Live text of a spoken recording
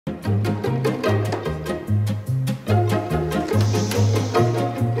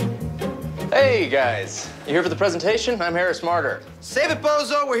Hey, guys. You here for the presentation? I'm Harris Martyr. Save it,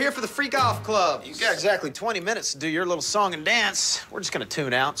 bozo. We're here for the free golf club. You got exactly 20 minutes to do your little song and dance. We're just gonna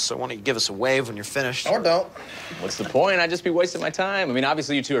tune out, so why don't you give us a wave when you're finished? Or don't. What's the point? I'd just be wasting my time. I mean,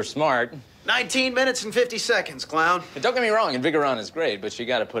 obviously you two are smart. 19 minutes and 50 seconds, clown. But don't get me wrong, Invigoron is great, but you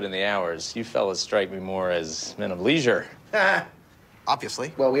gotta put in the hours. You fellas strike me more as men of leisure.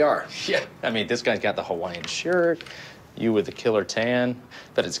 Obviously. Well, we are. Yeah. I mean, this guy's got the Hawaiian shirt, you with the killer tan,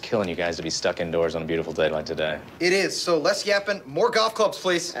 but it's killing you guys to be stuck indoors on a beautiful day like today. It is. So less yapping, more golf clubs,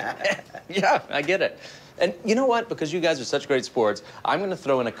 please. Yeah, I get it. And you know what? Because you guys are such great sports, I'm going to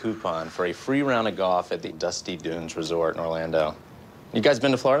throw in a coupon for a free round of golf at the Dusty Dunes Resort in Orlando. You guys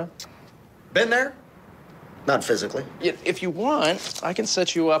been to Florida? Been there? Not physically. Yeah, if you want, I can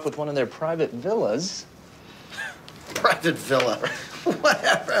set you up with one of their private villas. Private villa.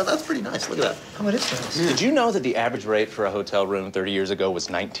 Whatever. That's pretty nice. Look at that. How about this? Did you know that the average rate for a hotel room 30 years ago was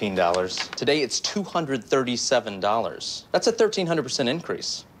 $19? Today, it's $237. That's a 1,300%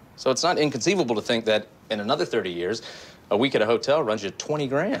 increase. So it's not inconceivable to think that in another 30 years, a week at a hotel runs you 20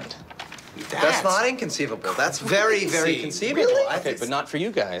 grand. That's not inconceivable. That's very, very conceivable. Really? Okay, but not for you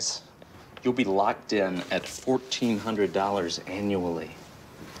guys. You'll be locked in at $1,400 annually.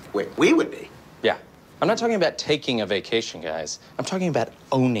 Wait, we would be? Yeah. I'm not talking about taking a vacation, guys. I'm talking about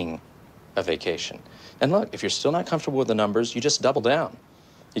owning a vacation. And look, if you're still not comfortable with the numbers, you just double down.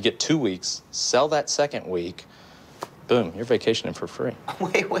 You get 2 weeks, sell that second week, boom, you're vacationing for free.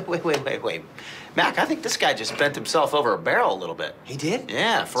 Wait. Mac, I think this guy just bent himself over a barrel a little bit. He did?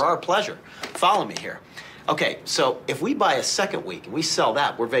 Yeah, for our pleasure. Follow me here. Okay, so if we buy a second week and we sell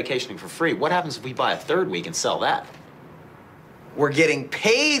that, we're vacationing for free. What happens if we buy a third week and sell that? We're getting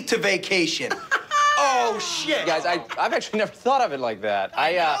paid to vacation. Oh, shit. Guys, I've actually never thought of it like that.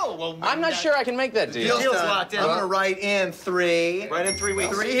 I'm not sure I can make that deal. Deal's done. Locked in. I'm gonna write in 3. Right in 3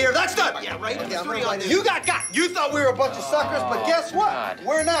 weeks. 3 here. That's done. Yeah, right in Yeah, I'm 3 gonna on write this. You got. You thought we were a bunch of suckers, but guess what? God.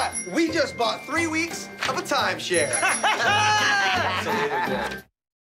 We're not. We just bought 3 weeks of a timeshare.